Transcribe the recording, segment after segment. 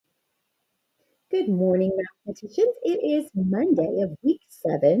Good morning, mathematicians. It is Monday of week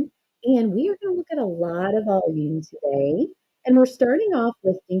 7, and we are going to look at a lot of volume today. And we're starting off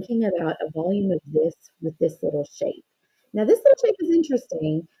with thinking about a volume of this with this little shape. Now, this little shape is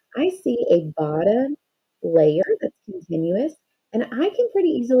interesting. I see a bottom layer that's continuous, and I can pretty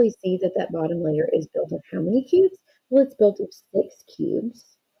easily see that that bottom layer is built of how many cubes? Well, it's built of 6 cubes,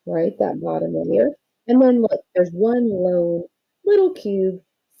 right? That bottom layer. And then look, there's one lone little cube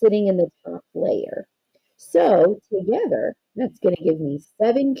sitting in the top layer. So together, that's going to give me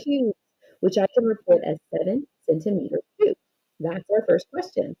 7 cubes, which I can report as 7 centimeter cubes. That's our first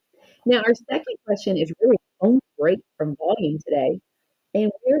question. Now, our second question is really on break from volume today,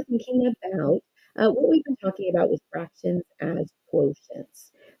 and we're thinking about what we've been talking about with fractions as quotients.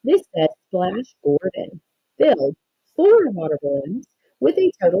 This says Splash Gordon filled 4 water balloons with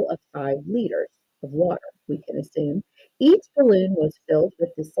a total of 5 liters of water, we can assume. Each balloon was filled with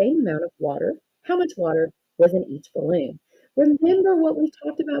the same amount of water. How much water was in each balloon? Remember what we've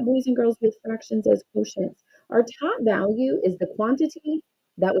talked about, boys and girls, with fractions as quotients. Our top value is the quantity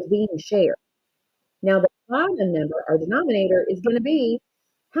that was being shared. Now, the bottom number, our denominator, is going to be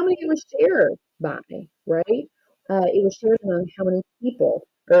how many it was shared by, right? It was shared among how many people,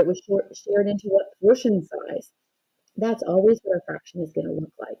 or it was shared into what portion size. That's always what our fraction is going to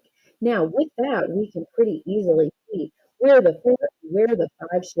look like. Now, with that, we can pretty easily see where the 4 and where the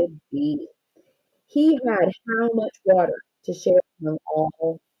 5 should be. He had how much water to share among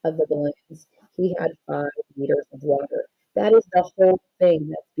all of the balloons? He had 5 liters of water. That is the whole thing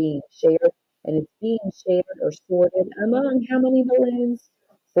that's being shared, and it's being shared or sorted among how many balloons?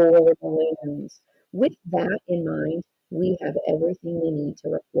 4 balloons. With that in mind, we have everything we need to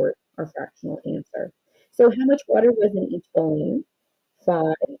report our fractional answer. So how much water was in each balloon?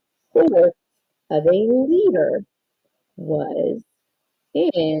 5/4 of a liter was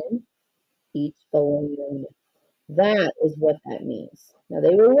in each balloon. That is what that means. Now,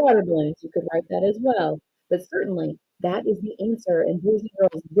 they were water balloons. You could write that as well. But certainly, that is the answer. And boys and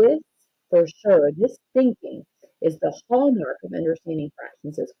girls, this for sure, this thinking is the hallmark of understanding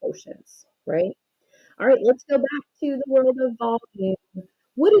fractions as quotients, right? All right, let's go back to the world of volume.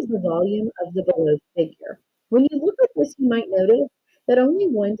 What is the volume of the below figure? When you look at this, you might notice that only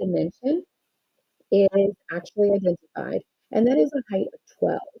one dimension is actually identified, and that is a height of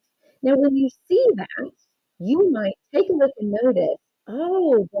 12. Now, when you see that, you might take a look and notice,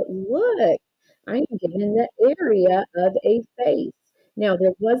 oh, but look, I am given the area of a face. Now,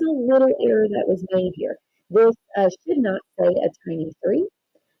 there was a little error that was made here. This should not say a tiny 3.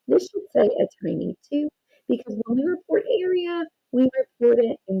 This should say a tiny 2, because when we report area, we report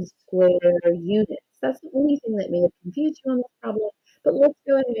it in square units. That's the only thing that may have confused you on this problem, but let's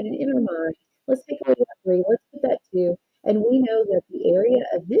go ahead and in our mind, let's take away that 3, let's put that 2, and we know that the area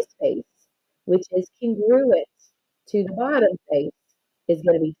of this face, which is congruent to the bottom face, is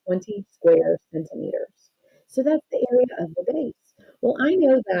going to be 20 square centimeters. So that's the area of the base. Well, I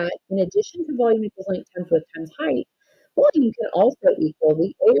know that in addition to volume equals length times width times height, volume can also equal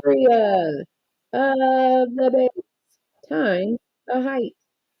the area of the base times the height.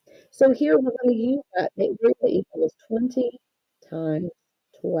 So here we're going to use that. The area equals 20 times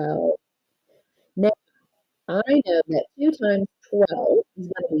 12. Now, I know that 2 times 12 is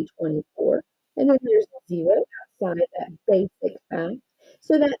going to be 24. And then there's a 0 outside that basic fact.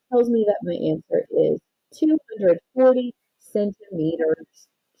 So that tells me that my answer is 240 centimeters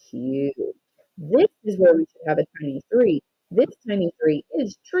cubed. This is where we should have a tiny 3. This tiny 3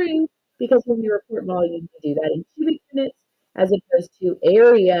 is true because when we report volume, we do that in cubic units as opposed to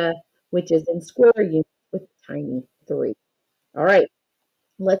area, which is in square units with tiny 3. All right,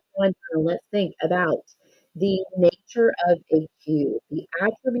 let's go on and let's think about the nature of a cube. The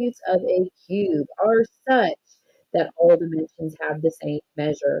attributes of a cube are such that all dimensions have the same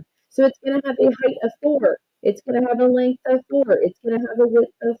measure. So it's going to have a height of 4. It's going to have a length of 4. It's going to have a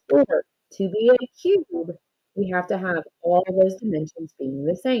width of 4. To be a cube, we have to have all of those dimensions being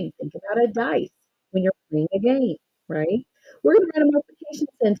the same. Think about a dice when you're playing a game, right? We're going to write a multiplication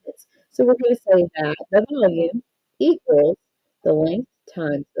sentence. So we're going to say that the volume equals the length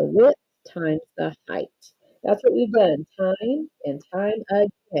times the width times the height. That's what we've done time and time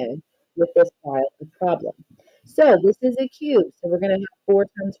again with this style of problem. So this is a cube. So we're going to have 4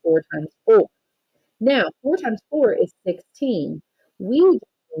 times 4 times 4. Now, 4 times 4 is 16. We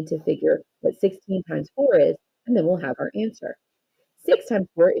need to figure what 16 times 4 is, and then we'll have our answer. 6 times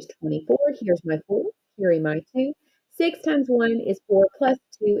 4 is 24. Here's my 4. Here are my 2. 6 times 1 is 4 plus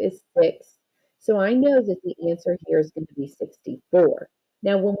 2 is 6. So I know that the answer here is going to be 64.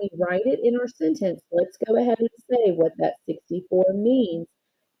 Now, when we write it in our sentence, let's go ahead and say what that 64 means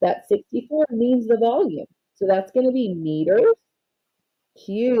That 64 means the volume. So that's going to be meters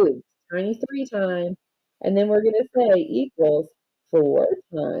cubed, tiny 3 times, and then we're going to say equals 4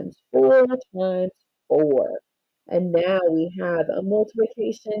 times 4 times 4. And now we have a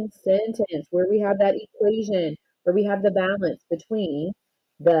multiplication sentence where we have that equation, where we have the balance between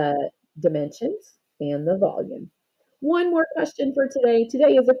the dimensions and the volume. One more question for today.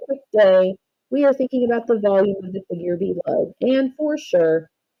 Today is a quick day. We are thinking about the volume of the figure below, and for sure,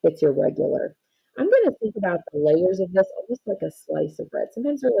 it's irregular. I'm going to think about the layers of this almost like a slice of bread.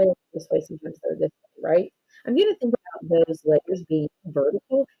 Sometimes they're layered this way, sometimes they're this way, right? I'm going to think about those layers being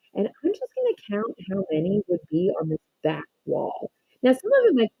vertical, and I'm just going to count how many would be on this back wall. Now, some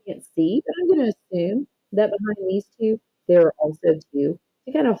of them I can't see, but I'm going to assume that behind these two, there are also two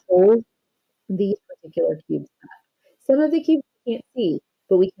to kind of hold these particular cubes up. Some of the cubes we can't see,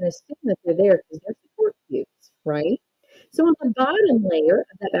 but we can assume that they're there because they're support cubes, right? So on the bottom layer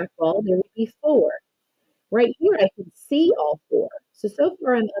of that back wall, there would be 4. Right here, I can see all 4. So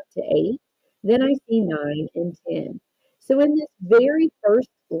far I'm up to 8. Then I see 9 and 10. So in this very first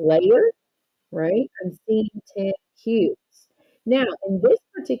layer, right, I'm seeing 10 cubes. Now, in this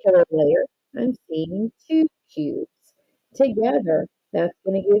particular layer, I'm seeing 2 cubes. Together, that's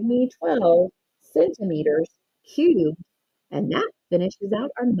going to give me 12 centimeters cubed. And that finishes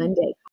out our Monday